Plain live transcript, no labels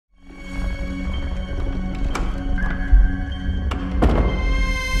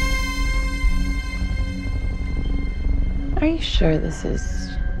Are you sure this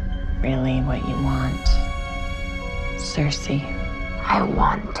is really what you want, Cersei? I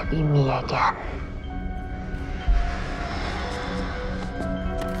want to be me again.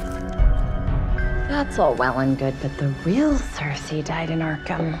 That's all well and good, but the real Cersei died in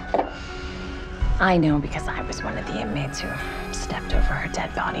Arkham. I know because I was one of the inmates who stepped over her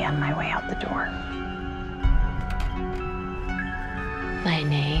dead body on my way out the door. My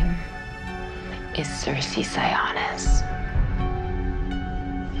name is Cersei Sionis.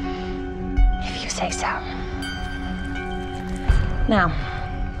 If you say so. Now,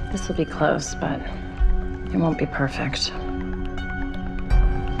 this will be close, but it won't be perfect.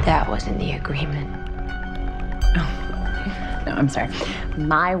 That wasn't the agreement. Oh, no, I'm sorry.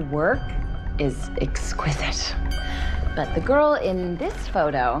 My work is exquisite. But the girl in this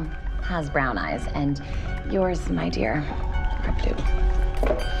photo has brown eyes, and yours, my dear, are blue.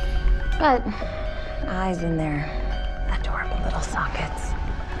 But eyes in their adorable little sockets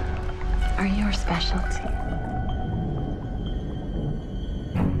are your specialty.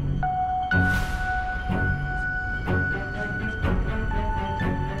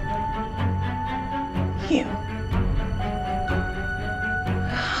 You.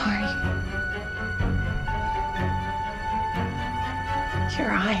 How are you?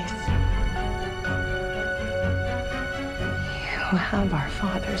 Your eyes. You have our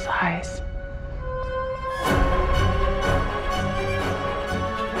father's eyes.